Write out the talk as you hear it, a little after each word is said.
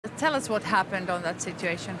Tell us what happened on that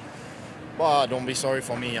situation. Well, don't be sorry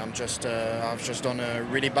for me. I've just done a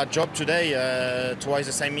really bad job today. Twice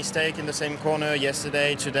the same mistake in the same corner.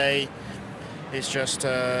 Yesterday, today, it's just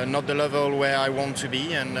not the level where I want to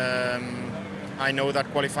be. And I know that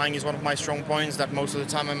qualifying is one of my strong points. That most of the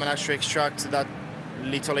time I manage to extract that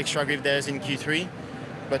little extra grip there is in Q3.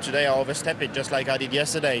 But today I overstep it just like I did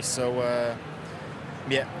yesterday. So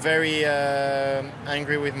yeah, very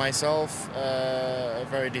angry with myself.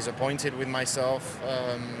 Very disappointed with myself.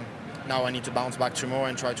 Now I need to bounce back tomorrow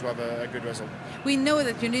and try to have a good result. We know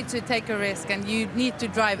that you need to take a risk and you need to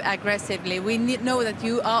drive aggressively. We know that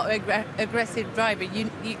you are an aggressive driver.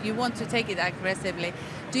 You want to take it aggressively.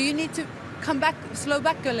 Do you need to come back, slow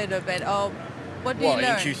back a little bit, or what do you learn?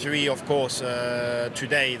 In Q3, of course,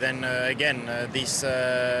 today. Then again, this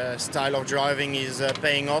style of driving is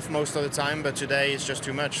paying off most of the time, but today it's just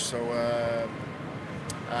too much. So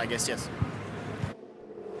I guess yes.